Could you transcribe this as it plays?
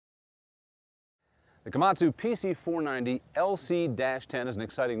The Komatsu PC 490 LC-10 is an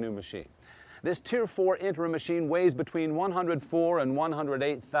exciting new machine. This Tier 4 interim machine weighs between 104 and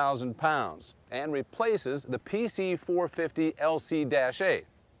 108,000 pounds and replaces the PC 450 LC-8.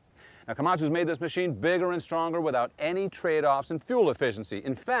 Now, Komatsu's made this machine bigger and stronger without any trade-offs in fuel efficiency.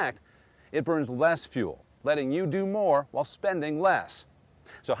 In fact, it burns less fuel, letting you do more while spending less.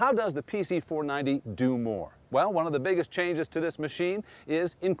 So how does the PC 490 do more? Well, one of the biggest changes to this machine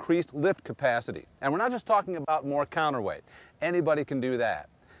is increased lift capacity. And we're not just talking about more counterweight. Anybody can do that.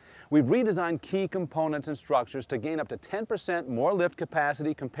 We've redesigned key components and structures to gain up to 10% more lift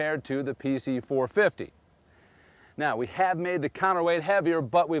capacity compared to the PC 450. Now, we have made the counterweight heavier,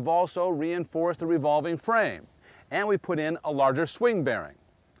 but we've also reinforced the revolving frame. And we put in a larger swing bearing.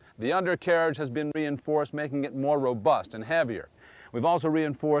 The undercarriage has been reinforced, making it more robust and heavier. We've also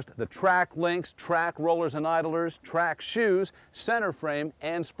reinforced the track links, track rollers and idlers, track shoes, center frame,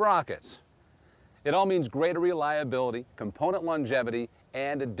 and sprockets. It all means greater reliability, component longevity,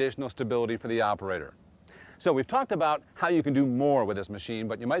 and additional stability for the operator. So we've talked about how you can do more with this machine,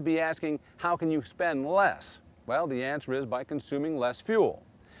 but you might be asking, how can you spend less? Well, the answer is by consuming less fuel.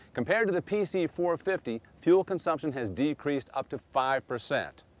 Compared to the PC 450, fuel consumption has decreased up to 5%.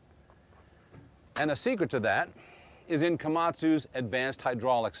 And the secret to that is in Komatsu's advanced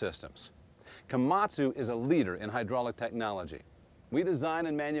hydraulic systems. Komatsu is a leader in hydraulic technology. We design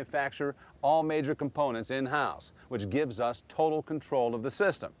and manufacture all major components in-house, which gives us total control of the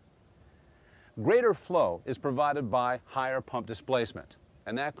system. Greater flow is provided by higher pump displacement,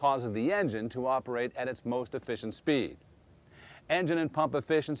 and that causes the engine to operate at its most efficient speed. Engine and pump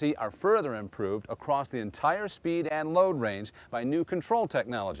efficiency are further improved across the entire speed and load range by new control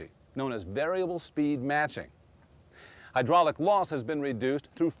technology, known as variable speed matching. Hydraulic loss has been reduced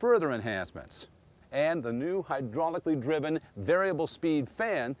through further enhancements, and the new hydraulically driven variable speed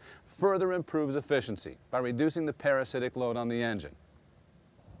fan further improves efficiency by reducing the parasitic load on the engine.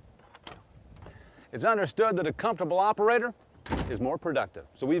 It's understood that a comfortable operator is more productive,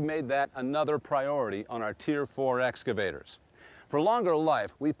 so we've made that another priority on our Tier 4 excavators. For longer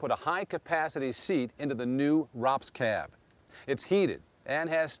life, we've put a high-capacity seat into the new ROPS cab. It's heated and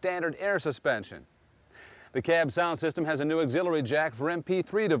has standard air suspension. The cab sound system has a new auxiliary jack for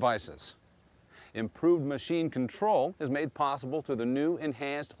MP3 devices. Improved machine control is made possible through the new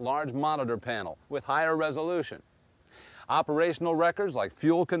enhanced large monitor panel with higher resolution. Operational records like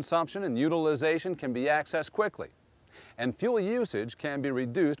fuel consumption and utilization can be accessed quickly, and fuel usage can be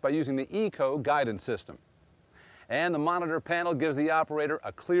reduced by using the Eco guidance system. And the monitor panel gives the operator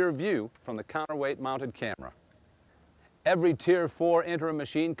a clear view from the counterweight mounted camera. Every Tier 4 interim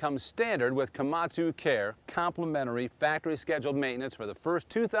machine comes standard with Komatsu Care complimentary factory scheduled maintenance for the first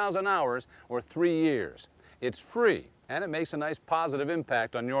 2,000 hours or 3 years. It's free, and it makes a nice positive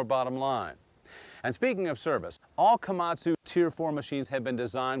impact on your bottom line. And speaking of service, all Komatsu Tier 4 machines have been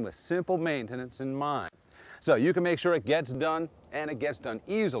designed with simple maintenance in mind. So you can make sure it gets done, and it gets done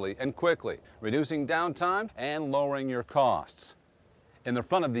easily and quickly, reducing downtime and lowering your costs. In the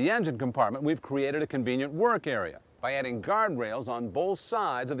front of the engine compartment, we've created a convenient work area by adding guardrails on both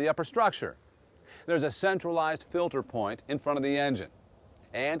sides of the upper structure. There's a centralized filter point in front of the engine,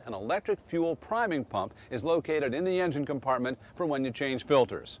 and an electric fuel priming pump is located in the engine compartment for when you change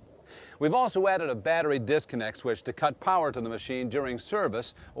filters. We've also added a battery disconnect switch to cut power to the machine during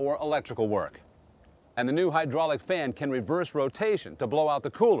service or electrical work. And the new hydraulic fan can reverse rotation to blow out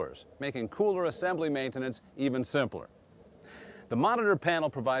the coolers, making cooler assembly maintenance even simpler. The monitor panel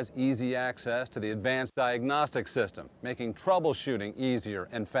provides easy access to the advanced diagnostic system, making troubleshooting easier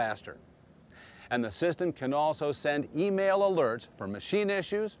and faster. And the system can also send email alerts for machine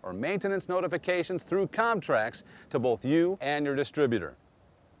issues or maintenance notifications through Comtracks to both you and your distributor.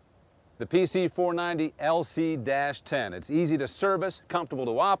 The PC 490 LC-10. It's easy to service, comfortable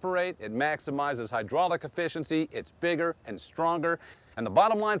to operate, it maximizes hydraulic efficiency, it's bigger and stronger, and the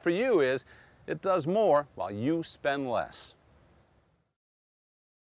bottom line for you is it does more while you spend less.